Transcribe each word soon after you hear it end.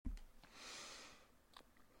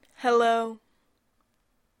Hello.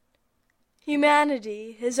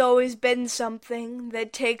 Humanity has always been something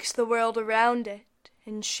that takes the world around it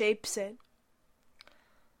and shapes it.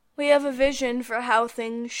 We have a vision for how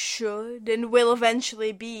things should and will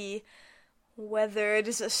eventually be, whether it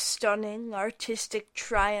is a stunning artistic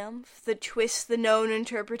triumph that twists the known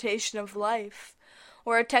interpretation of life,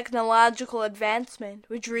 or a technological advancement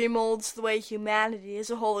which remolds the way humanity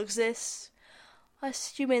as a whole exists.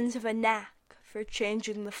 Us humans have a knack for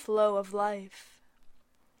changing the flow of life.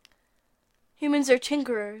 Humans are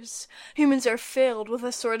tinkerers. Humans are filled with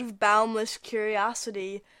a sort of boundless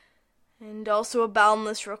curiosity, and also a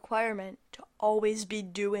boundless requirement to always be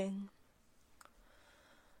doing.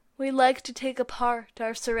 We like to take apart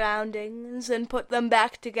our surroundings and put them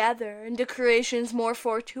back together into creations more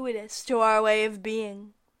fortuitous to our way of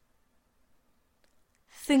being.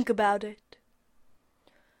 Think about it.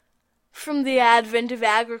 From the advent of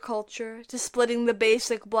agriculture to splitting the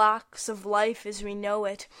basic blocks of life as we know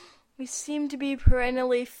it, we seem to be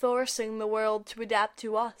perennially forcing the world to adapt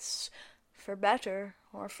to us, for better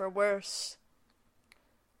or for worse.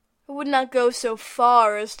 I would not go so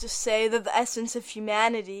far as to say that the essence of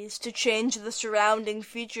humanity is to change the surrounding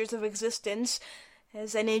features of existence,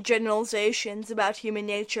 as any generalizations about human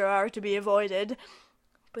nature are to be avoided.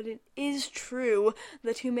 But it is true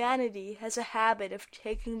that humanity has a habit of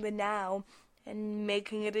taking the now and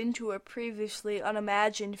making it into a previously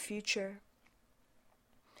unimagined future.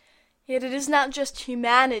 Yet it is not just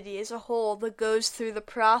humanity as a whole that goes through the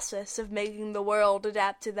process of making the world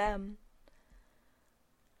adapt to them.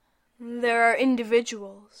 There are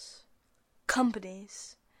individuals,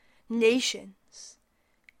 companies, nations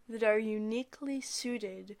that are uniquely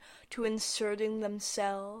suited to inserting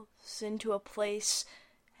themselves into a place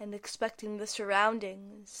and expecting the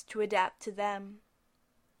surroundings to adapt to them.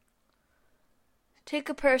 Take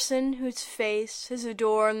a person whose face has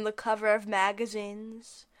adorned the cover of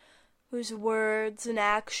magazines, whose words and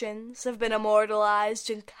actions have been immortalized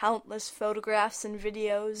in countless photographs and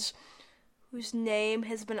videos, whose name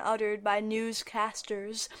has been uttered by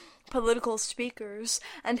newscasters, political speakers,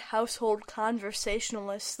 and household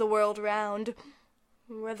conversationalists the world round.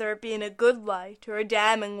 Whether it be in a good light or a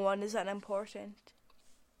damning one is unimportant.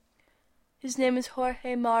 His name is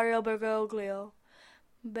Jorge Mario Bergoglio,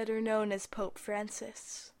 better known as Pope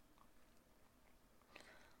Francis.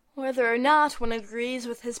 Whether or not one agrees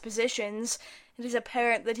with his positions, it is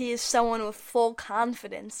apparent that he is someone with full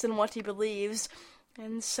confidence in what he believes,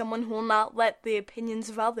 and someone who will not let the opinions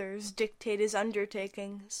of others dictate his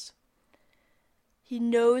undertakings. He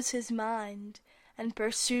knows his mind, and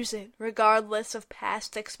pursues it regardless of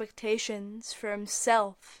past expectations for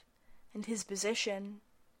himself and his position.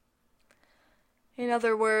 In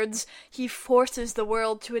other words, he forces the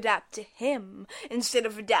world to adapt to him, instead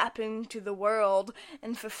of adapting to the world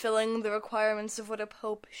and fulfilling the requirements of what a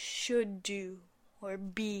pope should do, or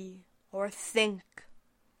be, or think.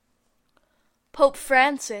 Pope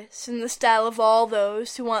Francis, in the style of all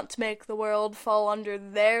those who want to make the world fall under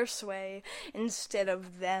their sway, instead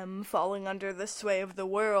of them falling under the sway of the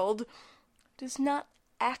world, does not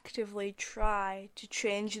actively try to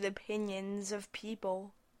change the opinions of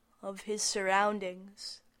people, of his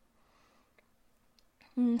surroundings.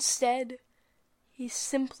 Instead, he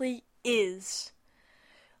simply is,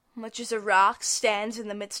 much as a rock stands in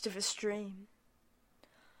the midst of a stream.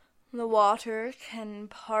 The water can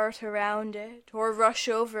part around it or rush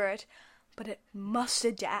over it, but it must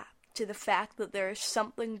adapt to the fact that there is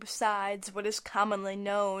something besides what is commonly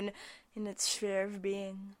known in its sphere of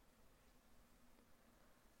being.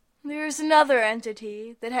 There is another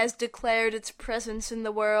entity that has declared its presence in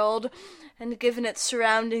the world and given its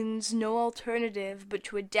surroundings no alternative but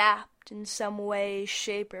to adapt in some way,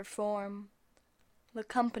 shape, or form. The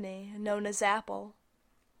company known as Apple.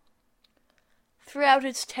 Throughout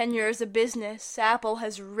its tenure as a business, Apple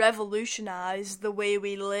has revolutionized the way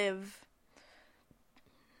we live.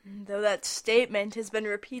 Though that statement has been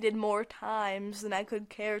repeated more times than I could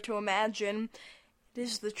care to imagine, it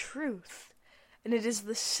is the truth. And it is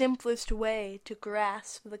the simplest way to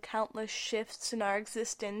grasp the countless shifts in our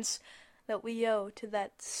existence that we owe to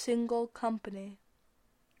that single company.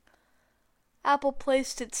 Apple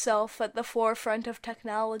placed itself at the forefront of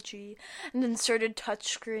technology and inserted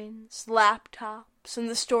touchscreens, laptops, and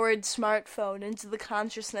the storied smartphone into the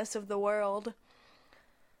consciousness of the world.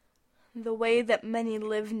 The way that many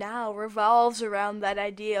live now revolves around that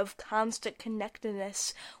idea of constant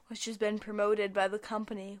connectedness which has been promoted by the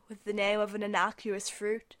company with the name of an innocuous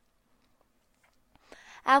fruit.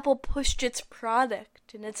 Apple pushed its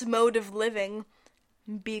product and its mode of living.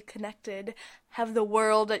 Be connected, have the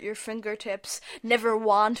world at your fingertips, never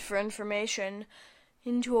want for information.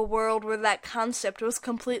 into a world where that concept was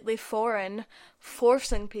completely foreign,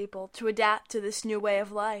 forcing people to adapt to this new way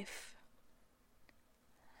of life.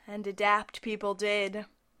 And adapt people did.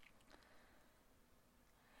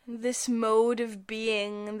 This mode of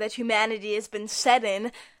being that humanity has been set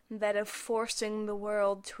in, that of forcing the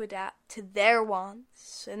world to adapt to their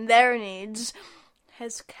wants and their needs,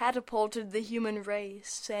 has catapulted the human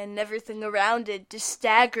race and everything around it to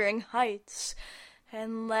staggering heights,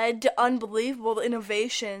 and led to unbelievable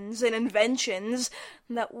innovations and inventions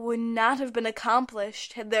that would not have been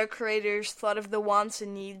accomplished had their creators thought of the wants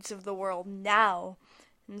and needs of the world now,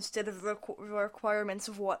 instead of the requirements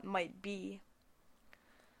of what might be.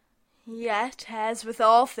 Yet, as with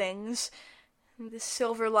all things, this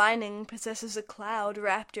silver lining possesses a cloud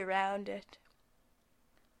wrapped around it.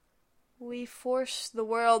 We force the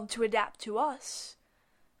world to adapt to us,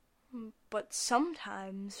 but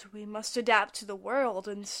sometimes we must adapt to the world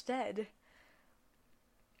instead.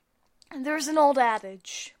 There's an old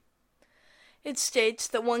adage. It states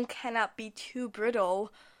that one cannot be too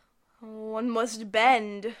brittle. One must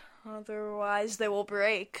bend, otherwise they will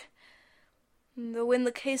break. Though in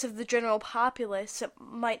the case of the general populace, it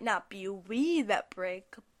might not be we that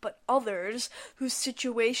break, but others whose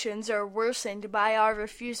situations are worsened by our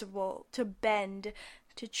refusal to bend,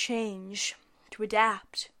 to change, to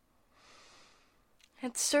adapt.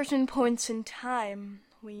 At certain points in time,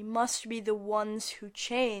 we must be the ones who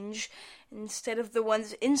change, instead of the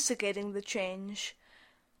ones instigating the change.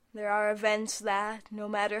 There are events that, no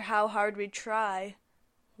matter how hard we try,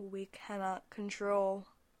 we cannot control.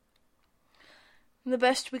 The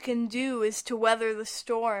best we can do is to weather the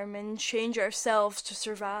storm and change ourselves to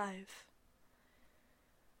survive.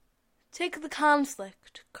 Take the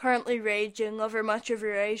conflict currently raging over much of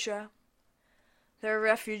Eurasia. There are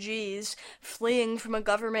refugees fleeing from a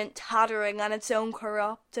government tottering on its own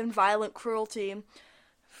corrupt and violent cruelty,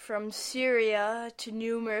 from Syria to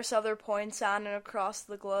numerous other points on and across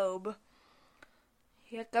the globe.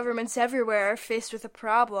 Yet governments everywhere are faced with a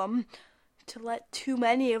problem. To let too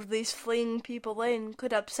many of these fleeing people in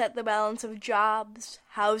could upset the balance of jobs,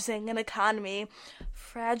 housing, and economy,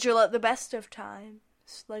 fragile at the best of times,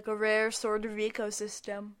 like a rare sort of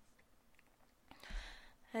ecosystem.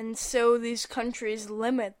 And so these countries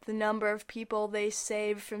limit the number of people they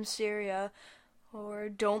save from Syria, or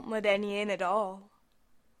don't let any in at all.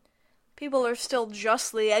 People are still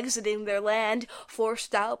justly exiting their land,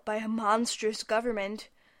 forced out by a monstrous government.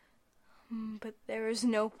 But there is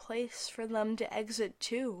no place for them to exit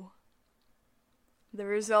to. The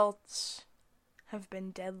results have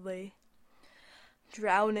been deadly.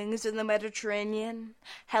 Drownings in the Mediterranean,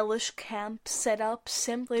 hellish camps set up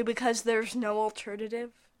simply because there's no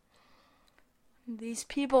alternative. These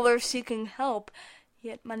people are seeking help,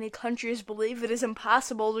 yet many countries believe it is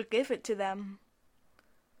impossible to give it to them.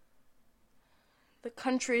 The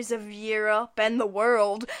countries of Europe and the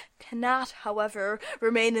world cannot, however,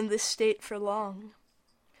 remain in this state for long.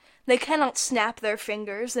 They cannot snap their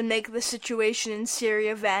fingers and make the situation in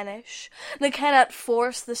Syria vanish. They cannot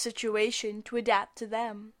force the situation to adapt to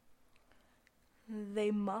them.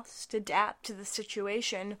 They must adapt to the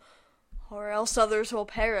situation, or else others will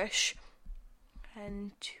perish,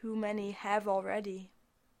 and too many have already.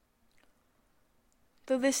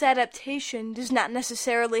 Though this adaptation does not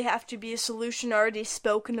necessarily have to be a solution already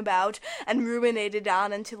spoken about and ruminated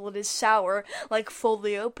on until it is sour, like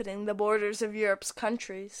fully opening the borders of Europe's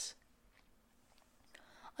countries.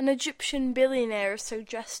 An Egyptian billionaire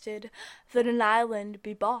suggested that an island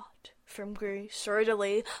be bought from Greece or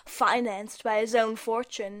Italy, financed by his own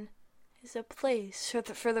fortune, as a place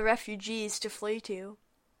for the refugees to flee to.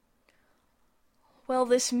 While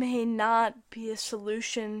this may not be a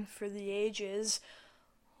solution for the ages,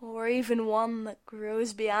 or even one that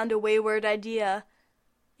grows beyond a wayward idea,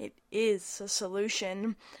 it is a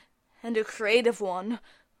solution, and a creative one,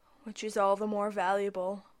 which is all the more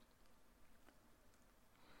valuable.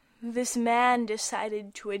 This man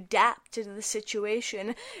decided to adapt to the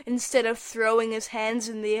situation instead of throwing his hands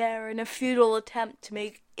in the air in a futile attempt to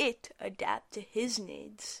make it adapt to his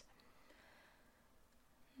needs.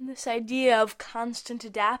 This idea of constant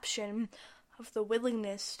adaptation, of the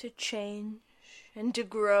willingness to change, and to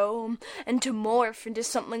grow, and to morph into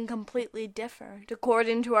something completely different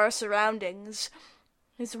according to our surroundings,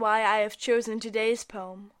 is why I have chosen today's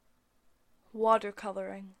poem,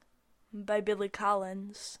 Watercoloring, by Billy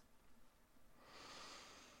Collins.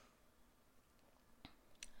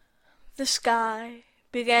 The sky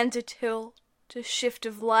began to tilt, a shift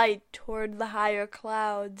of light toward the higher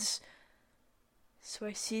clouds, so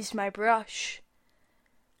I seized my brush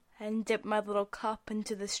and dipped my little cup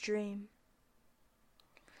into the stream.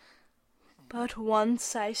 But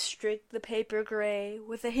once I streaked the paper gray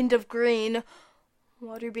with a hint of green,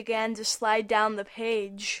 water began to slide down the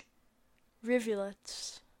page.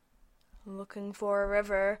 Rivulets. Looking for a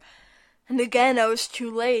river. And again I was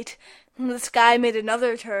too late, and the sky made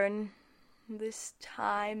another turn, this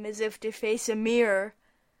time as if to face a mirror,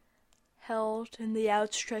 held in the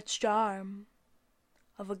outstretched arm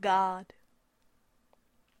of a god.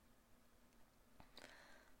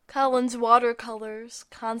 Collins' watercolors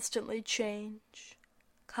constantly change,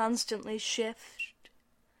 constantly shift,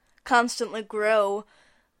 constantly grow,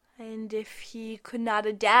 and if he could not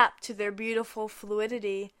adapt to their beautiful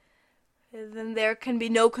fluidity, then there can be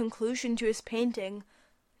no conclusion to his painting,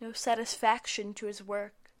 no satisfaction to his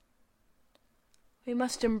work. We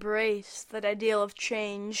must embrace that ideal of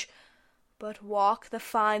change, but walk the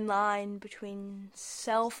fine line between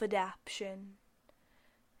self-adaptation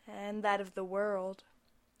and that of the world.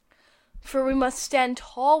 For we must stand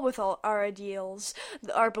tall with all our ideals,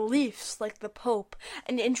 our beliefs like the Pope,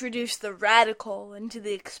 and introduce the radical into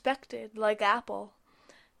the expected like Apple.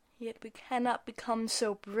 Yet we cannot become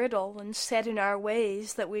so brittle and set in our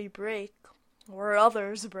ways that we break, or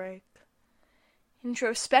others break.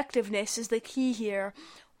 Introspectiveness is the key here.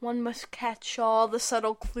 One must catch all the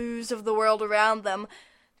subtle clues of the world around them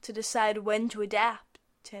to decide when to adapt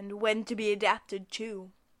and when to be adapted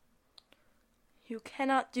to. You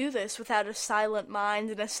cannot do this without a silent mind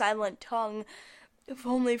and a silent tongue, if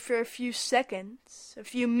only for a few seconds, a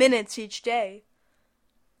few minutes each day.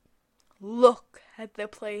 Look at the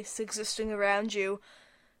place existing around you,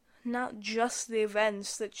 not just the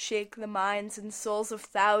events that shake the minds and souls of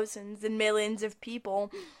thousands and millions of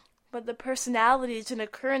people, but the personalities and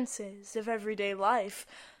occurrences of everyday life,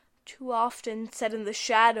 too often set in the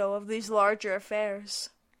shadow of these larger affairs.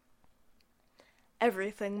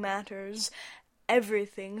 Everything matters.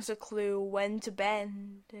 Everything's a clue when to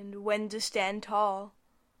bend and when to stand tall.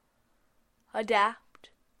 Adapt.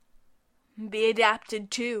 Be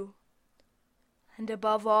adapted to. And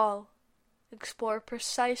above all, explore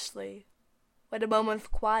precisely what a moment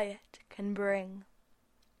of quiet can bring.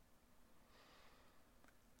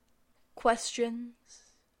 Questions?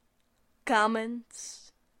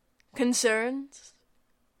 Comments? Concerns?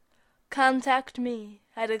 Contact me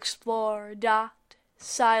at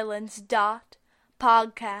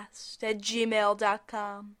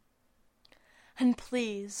explore.silence.podcast@gmail.com. And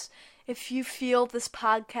please, if you feel this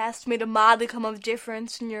podcast made a modicum of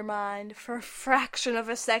difference in your mind for a fraction of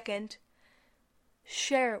a second,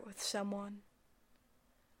 share it with someone.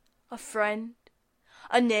 A friend,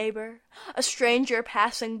 a neighbor, a stranger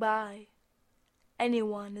passing by.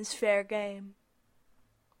 Anyone is fair game.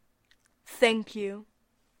 Thank you.